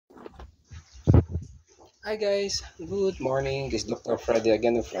Hi guys, good morning. This is Dr. Freddy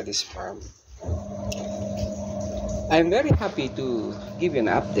again of Freddy's Farm. I'm very happy to give you an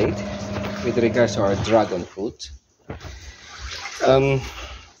update with regards to our dragon fruit. Um,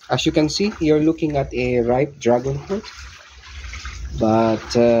 as you can see, you're looking at a ripe dragon fruit, but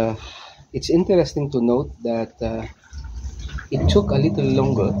it's interesting to note that it took a little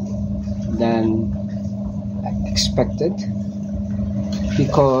longer than expected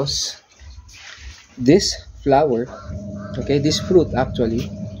because this flower, okay, this fruit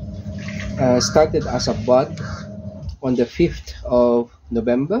actually started as a bud on the 5th of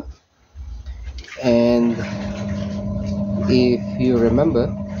November, and if you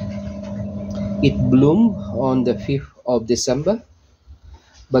remember, it bloomed on the 5th of December,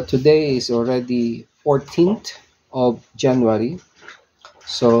 but today is already 14th of January,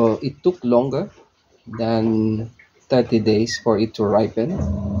 so it took longer than 30 days for it to ripen.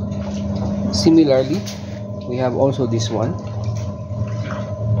 Similarly, we have also this one.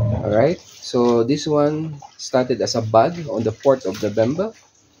 All right, so this one started as a bud on the 4th of November.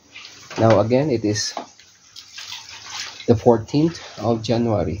 Now again, it is the 14th of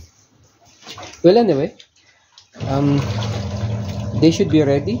January. Well, anyway, um, they should be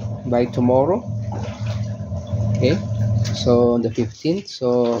ready by tomorrow. Okay, so on the 15th.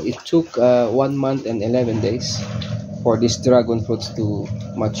 So it took 1 month and 11 days for these dragon fruits to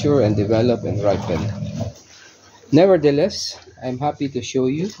mature and develop and ripen. Nevertheless, I'm happy to show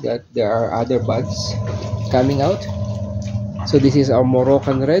you that there are other buds coming out. So this is our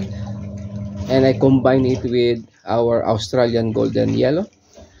Moroccan red, and I combine it with our Australian golden yellow.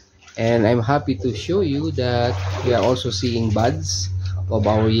 And I'm happy to show you that we are also seeing buds of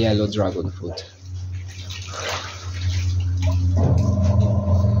our yellow dragon fruit.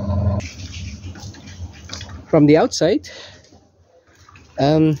 From the outside,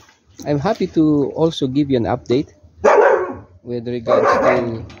 I'm happy to also give you an update with regards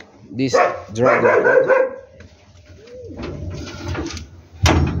to this dragon fruit.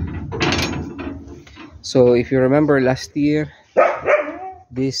 So if you remember last year,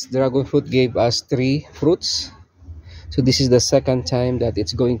 this dragon fruit gave us 3 fruits. So this is the second time that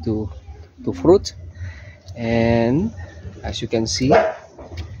it's going to fruit, and as you can see,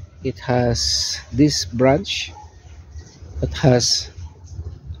 it has this branch that has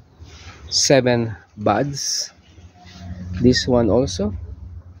 7 buds. This one also,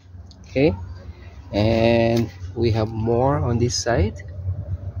 okay, and we have more on this side,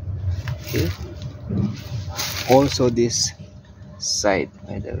 okay, also this side,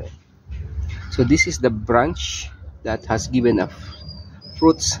 by the way. So this is the branch that has given us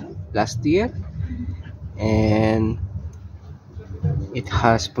fruits last year, and it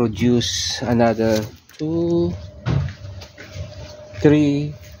has produced another 2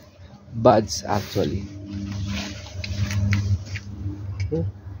 3 buds actually. Okay.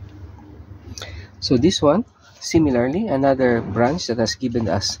 So this one, similarly, another branch that has given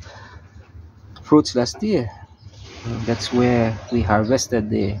us fruits last year. That's where we harvested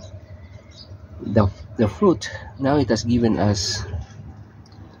the fruit. Now it has given us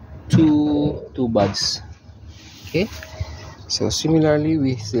two buds. Okay, so similarly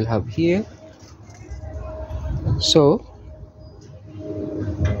we still have here. So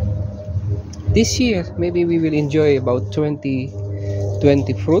this year maybe we will enjoy about 20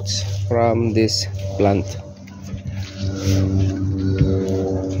 fruits from this plant.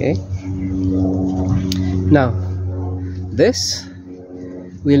 Okay, now this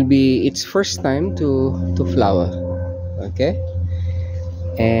will be its first time to flower. Okay,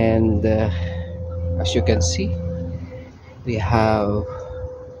 and as you can see, we are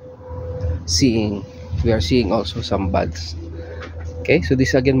seeing also some buds. Okay, so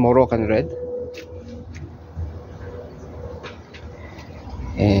this again Moroccan red,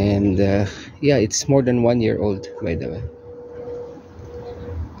 and yeah, it's more than 1 year old, by the way.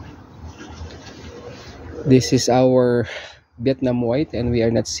 This is our Vietnam white, and we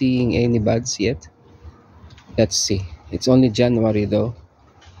are not seeing any buds yet. Let's see, it's only January though,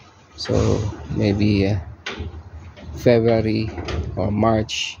 so maybe February or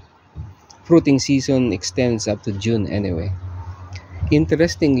March. Fruiting season extends up to June anyway.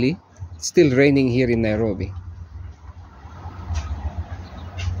 Interestingly, it's still raining here in Nairobi.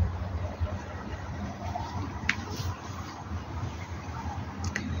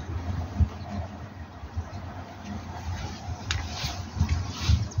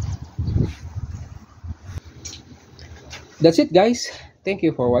 That's it, guys. Thank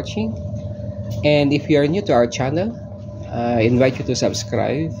you for watching, and if you are new to our channel, I invite you to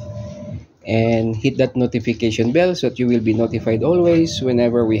subscribe and hit that notification bell so that you will be notified always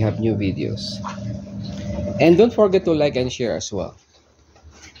whenever we have new videos. And don't forget to like and share as well.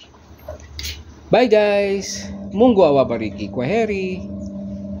 Bye guys! Mungu awabariki. Kwaheri.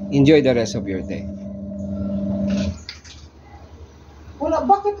 Enjoy the rest of your day.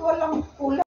 Bakit walang kulay?